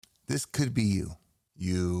this could be you.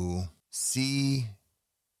 You see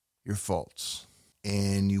your faults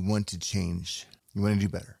and you want to change. You want to do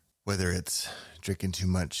better. Whether it's drinking too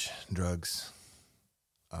much, drugs,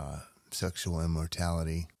 sexual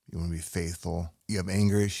immorality, you want to be faithful. You have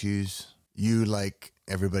anger issues. You, like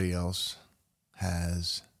everybody else,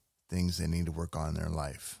 has things they need to work on in their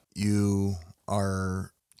life. You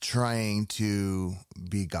are trying to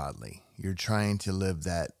be godly. You're trying to live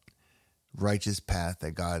that righteous path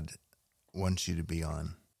that God wants you to be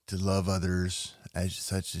on, to love others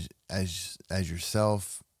as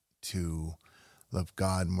yourself, to love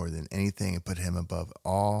God more than anything and put him above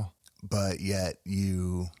all. But yet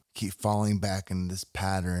you keep falling back in this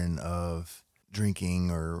pattern of drinking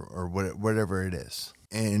or whatever it is.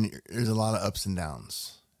 And there's a lot of ups and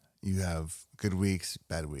downs. You have good weeks,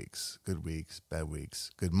 bad weeks, good weeks, bad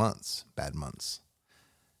weeks, good months, bad months.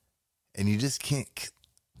 And you just can't,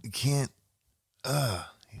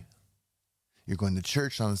 you're going to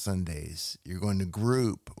church on Sundays. You're going to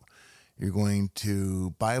group. You're going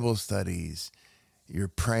to Bible studies. You're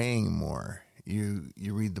praying more. You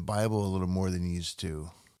read the Bible a little more than you used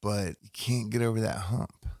to, but you can't get over that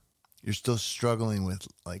hump. You're still struggling with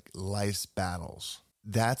like life's battles.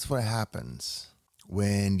 That's what happens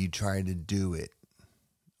when you try to do it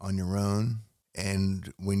on your own,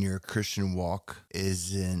 and when your Christian walk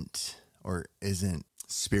isn't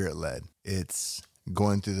spirit-led. It's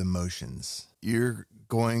going through the motions. You're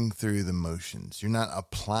going through the motions. You're not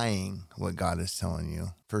applying what God is telling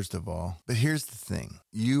you, first of all. But here's the thing.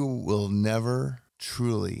 You will never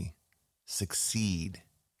truly succeed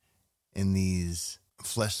in these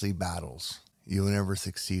fleshly battles. You will never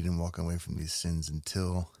succeed in walking away from these sins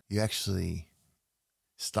until you actually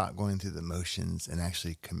stop going through the motions and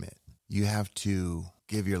actually commit. You have to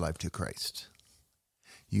give your life to Christ.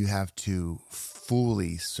 You have to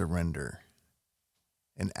fully surrender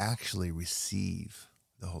and actually receive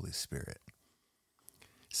the Holy Spirit.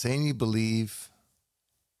 Saying you believe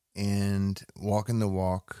and walking the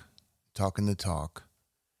walk, talking the talk,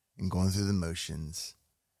 and going through the motions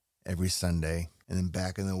every Sunday and then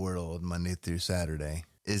back in the world Monday through Saturday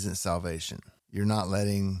isn't salvation. You're not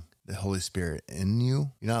letting the Holy Spirit in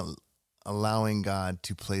you. You're not allowing God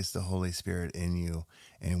to place the Holy Spirit in you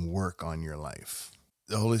and work on your life.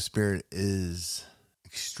 The Holy Spirit is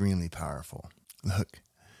extremely powerful. Look,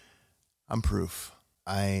 I'm proof.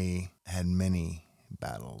 I had many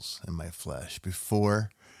battles in my flesh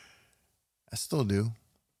before. I still do.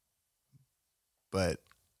 But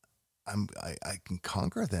I can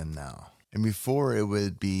conquer them now. And before, it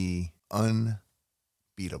would be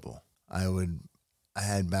unbeatable. I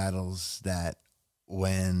had battles that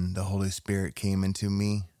when the Holy Spirit came into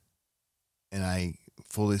me and I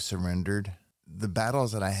fully surrendered, the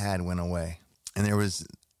battles that I had went away. And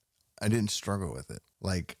I didn't struggle with it.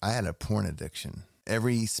 Like, I had a porn addiction.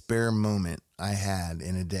 Every spare moment I had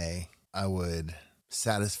in a day, I would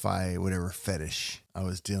satisfy whatever fetish I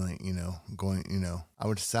was dealing, I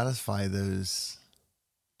would satisfy those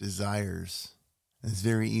desires. And it's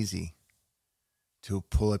very easy to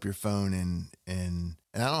pull up your phone and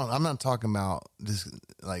I'm not talking about just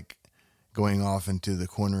like going off into the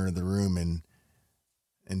corner of the room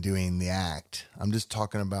and doing the act. I'm just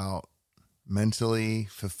talking about mentally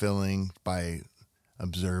fulfilling by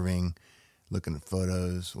observing, looking at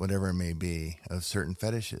photos, whatever it may be, of certain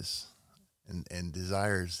fetishes and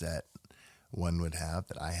desires that one would have,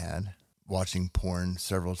 that I had. Watching porn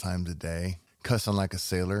several times a day, cussing like a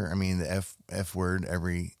sailor. I mean, the F word,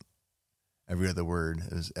 every other word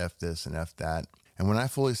is F this and F that. And when I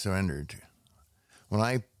fully surrendered, when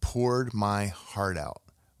I poured my heart out,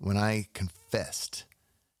 when I confessed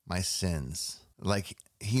my sins, like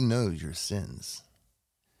he knows your sins,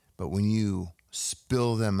 but when you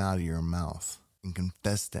spill them out of your mouth and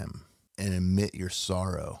confess them and admit your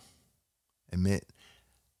sorrow, admit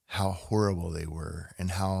how horrible they were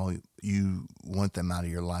and how you want them out of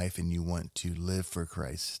your life and you want to live for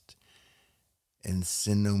Christ and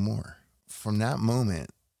sin no more. From that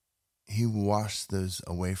moment, he washed those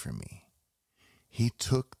away from me. He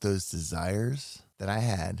took those desires that I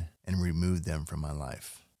had and removed them from my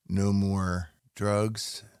life. No more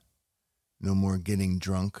drugs, no more getting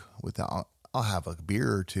drunk without. I'll have a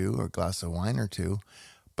beer or two or a glass of wine or two,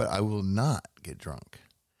 but I will not get drunk.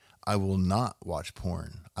 I will not watch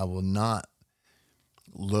porn. I will not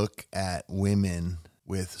look at women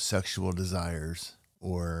with sexual desires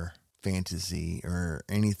or fantasy or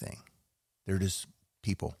anything. They're just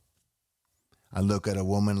people. I look at a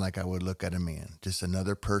woman like I would look at a man, just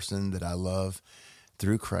another person that I love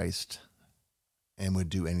through Christ and would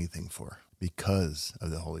do anything for because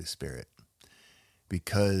of the Holy Spirit.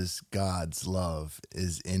 because God's love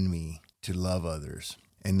is in me to love others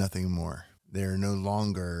and nothing more. They're no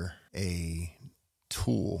longer a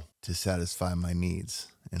tool to satisfy my needs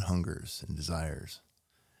and hungers and desires.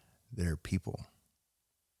 They're people.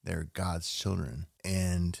 They're God's children.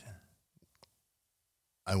 And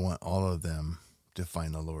I want all of them to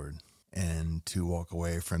find the Lord and to walk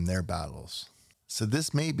away from their battles. So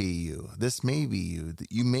this may be you. This may be you.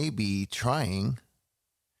 You may be trying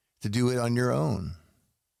to do it on your own,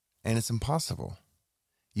 and it's impossible.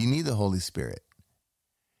 You need the Holy Spirit.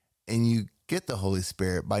 And you get the Holy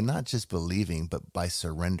Spirit by not just believing, but by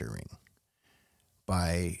surrendering,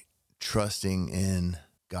 by trusting in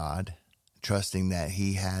God, trusting that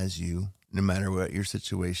He has you. No matter what your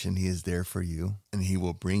situation, He is there for you, and He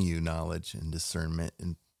will bring you knowledge and discernment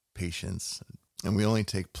and patience. And we only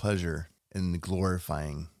take pleasure in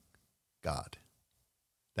glorifying God.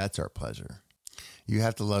 That's our pleasure. You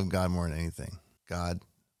have to love God more than anything. God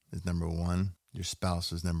is number one. Your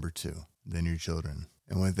spouse is number two. Then your children.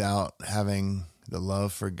 And without having the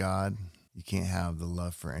love for God, you can't have the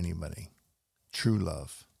love for anybody. True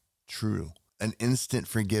love. True. An instant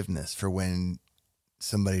forgiveness for when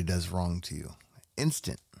somebody does wrong to you.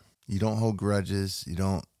 Instant. You don't hold grudges. You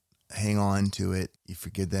don't hang on to it. You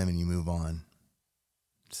forgive them and you move on.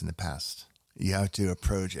 It's in the past. You have to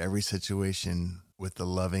approach every situation with the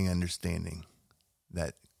loving understanding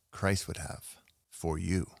that Christ would have for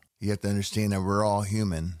you. You have to understand that we're all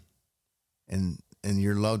human, and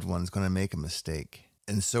your loved one's going to make a mistake,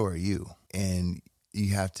 and so are you. And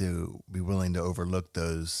you have to be willing to overlook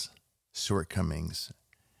those shortcomings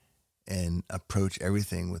and approach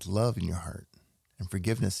everything with love in your heart and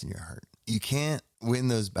forgiveness in your heart. You can't win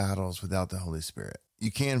those battles without the Holy Spirit.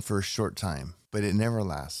 You can for a short time, but it never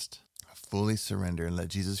lasts. Fully surrender and let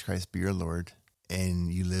Jesus Christ be your Lord, and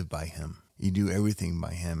you live by Him. You do everything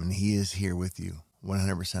by Him, and He is here with you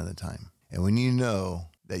 100% of the time. And when you know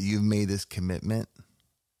that you've made this commitment,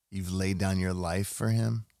 you've laid down your life for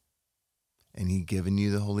Him, and He's given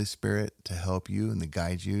you the Holy Spirit to help you and to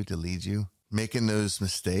guide you, to lead you, making those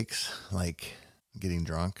mistakes like getting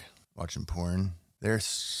drunk, watching porn, they're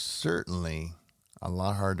certainly a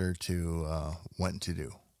lot harder to want to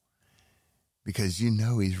do, because you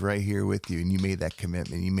know He's right here with you, and you made that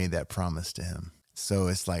commitment, you made that promise to Him. So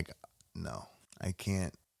it's like, no, I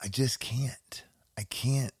can't. I just can't. I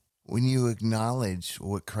can't. When you acknowledge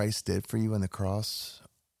what Christ did for you on the cross,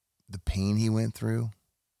 the pain He went through,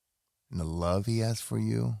 and the love He has for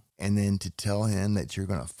you, and then to tell Him that you're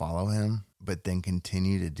going to follow Him, but then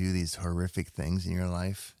continue to do these horrific things in your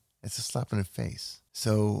life, it's a slap in the face.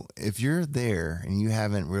 So if you're there and you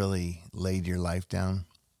haven't really laid your life down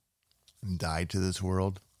and died to this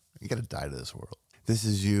world, you got to die to this world. This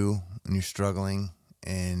is you, and you're struggling,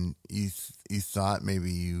 and you thought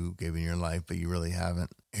maybe you gave in your life, but you really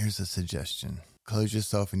haven't. Here's a suggestion. Close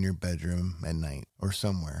yourself in your bedroom at night or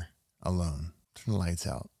somewhere alone. Turn the lights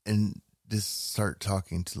out and just start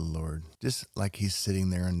talking to the Lord. Just like He's sitting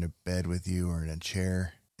there in the bed with you or in a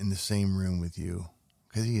chair in the same room with you,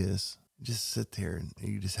 because He is. Just sit there and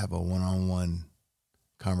you just have a one-on-one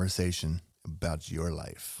conversation about your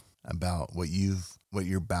life, about what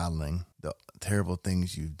you're battling, the terrible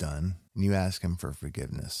things you've done, and you ask Him for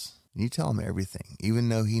forgiveness. And you tell Him everything, even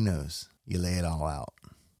though He knows. You lay it all out.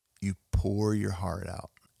 You pour your heart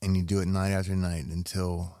out, and you do it night after night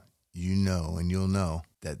until you know, and you'll know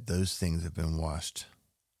that those things have been washed.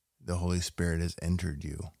 The Holy Spirit has entered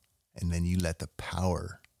you, and then you let the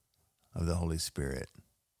power of the Holy Spirit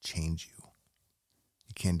change you.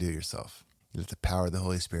 You can't do it yourself. You let the power of the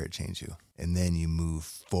Holy Spirit change you, and then you move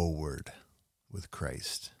forward with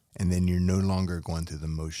Christ. And then you're no longer going through the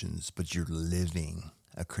motions, but you're living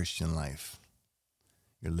a Christian life.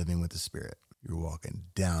 You're living with the Spirit. You're walking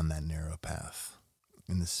down that narrow path,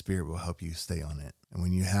 and the Spirit will help you stay on it. And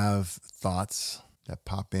when you have thoughts that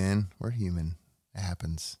pop in, we're human. It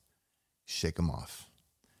happens. Shake them off.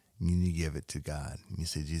 You need to give it to God. And you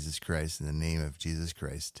say, Jesus Christ, in the name of Jesus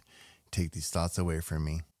Christ, take these thoughts away from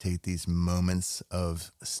me. Take these moments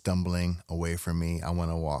of stumbling away from me. I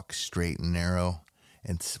want to walk straight and narrow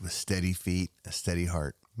and with steady feet, a steady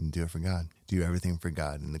heart. And do it for God. Do everything for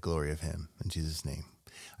God in the glory of Him. In Jesus' name.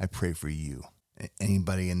 I pray for you.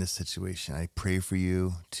 Anybody in this situation, I pray for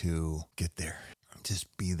you to get there.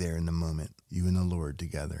 Just be there in the moment. You and the Lord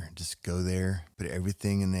together. Just go there. Put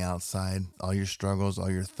everything in the outside. All your struggles, all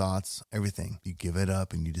your thoughts, everything. You give it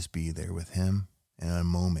up and you just be there with Him in a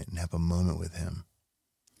moment and have a moment with Him.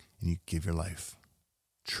 And you give your life.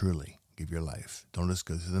 Truly give your life. Don't just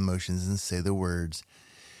go through the motions and say the words.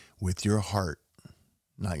 With your heart,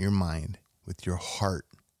 not your mind. With your heart,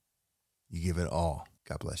 you give it all.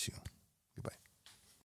 God bless you. Goodbye.